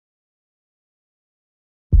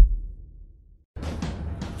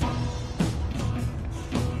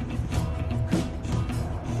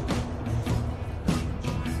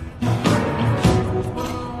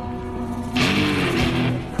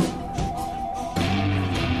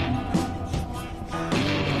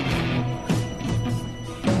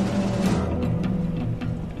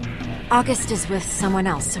August is with someone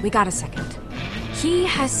else, so we got a second. He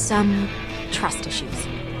has some trust issues.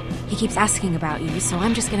 He keeps asking about you, so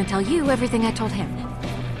I'm just gonna tell you everything I told him.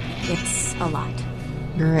 It's a lot.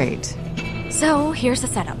 Great. So, here's the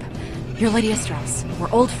setup. You're Lydia Strauss.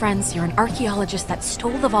 We're old friends. You're an archaeologist that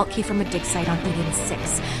stole the vault key from a dig site on Eden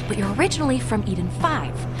 6, but you're originally from Eden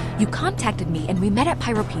 5. You contacted me and we met at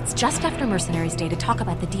Pyro Pete's just after Mercenaries Day to talk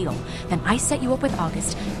about the deal. Then I set you up with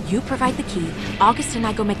August, you provide the key, August and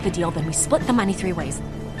I go make the deal, then we split the money 3 ways.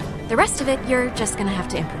 The rest of it, you're just gonna have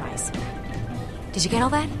to improvise. Did you get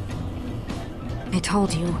all that? I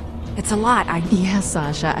told you. It's a lot, Yeah,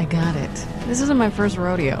 Sasha, I got it. This isn't my first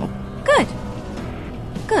rodeo. Good.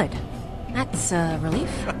 Good. That's a relief.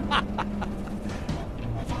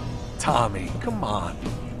 Tommy, come on.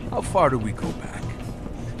 How far do we go back?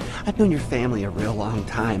 I've known your family a real long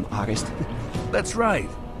time, August. That's right.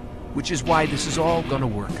 Which is why this is all gonna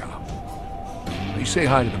work out. You say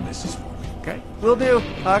hi to the missus for me, okay? Will do,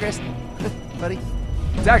 August. Buddy.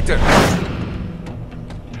 Doctor!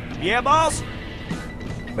 Yeah, boss?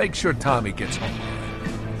 Make sure Tommy gets home all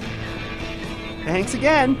right. Thanks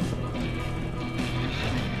again.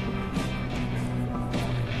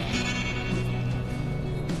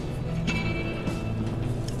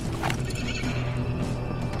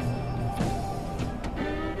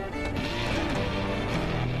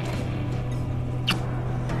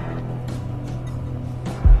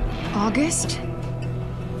 August?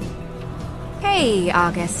 Hey,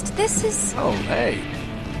 August. This is... Oh, hey.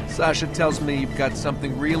 Sasha tells me you've got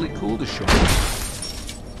something really cool to show me.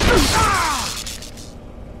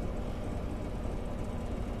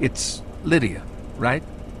 It's Lydia, right?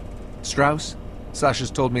 Strauss?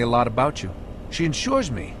 Sasha's told me a lot about you. She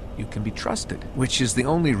assures me you can be trusted, which is the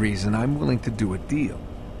only reason I'm willing to do a deal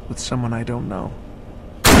with someone I don't know.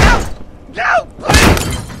 No! No!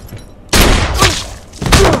 Please!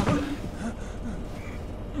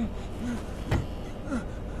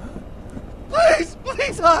 Please,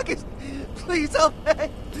 please, August! Please, I'll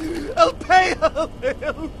pay! I'll pay! I'll pay!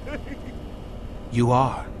 I'll pay! You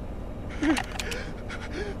are.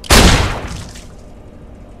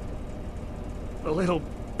 The little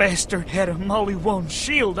bastard had a Molly 1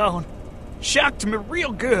 shield on. Shocked me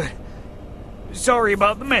real good. Sorry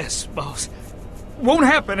about the mess, boss. Won't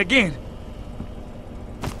happen again.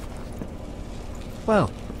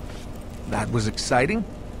 Well, that was exciting.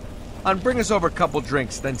 Bring us over a couple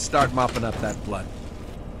drinks, then start mopping up that blood.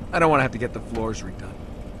 I don't want to have to get the floors redone.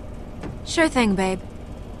 Sure thing, babe.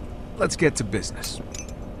 Let's get to business.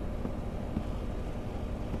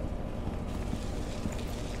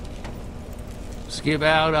 Skip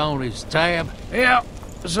out on his tab? Yeah,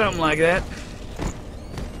 something like that.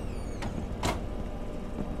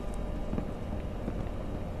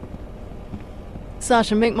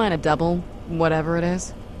 Sasha, make mine a double, whatever it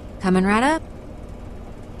is. Coming right up?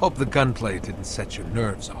 Hope the gunplay didn't set your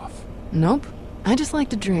nerves off. Nope. I just like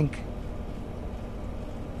to drink.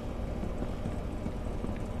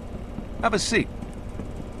 Have a seat.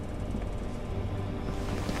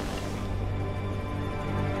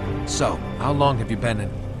 So, how long have you been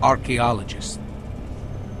an archaeologist?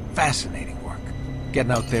 Fascinating work.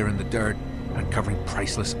 Getting out there in the dirt, uncovering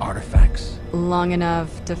priceless artifacts. Long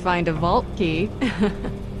enough to find a vault key.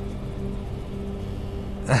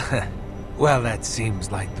 Well, that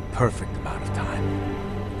seems like the perfect amount of time.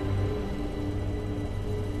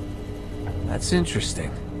 That's interesting.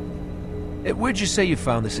 Where'd you say you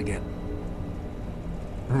found this again?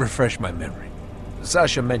 Refresh my memory.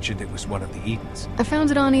 Sasha mentioned it was one of the Edens. I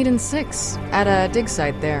found it on Eden 6, at a dig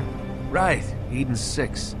site there. Right, Eden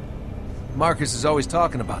 6. Marcus is always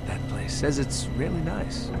talking about that place. Says it's really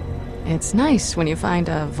nice. It's nice when you find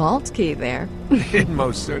a vault key there. It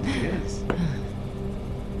most certainly is.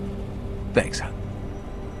 Thanks, hon.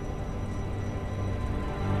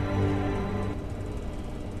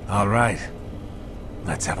 All right.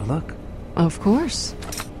 Let's have a look. Of course.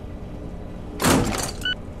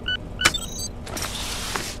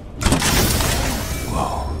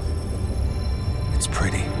 Whoa. It's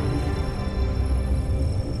pretty.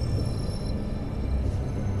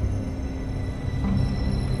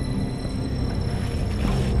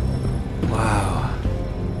 Wow.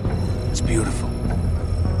 It's beautiful.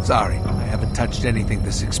 Sorry, I haven't touched anything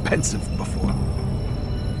this expensive before.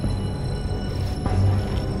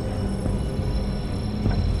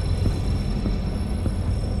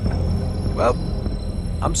 Well,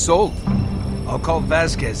 I'm sold. I'll call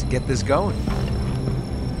Vasquez and get this going.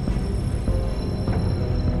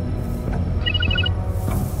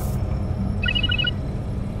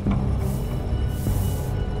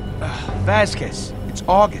 Vasquez, it's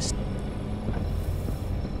August.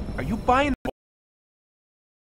 Are you buying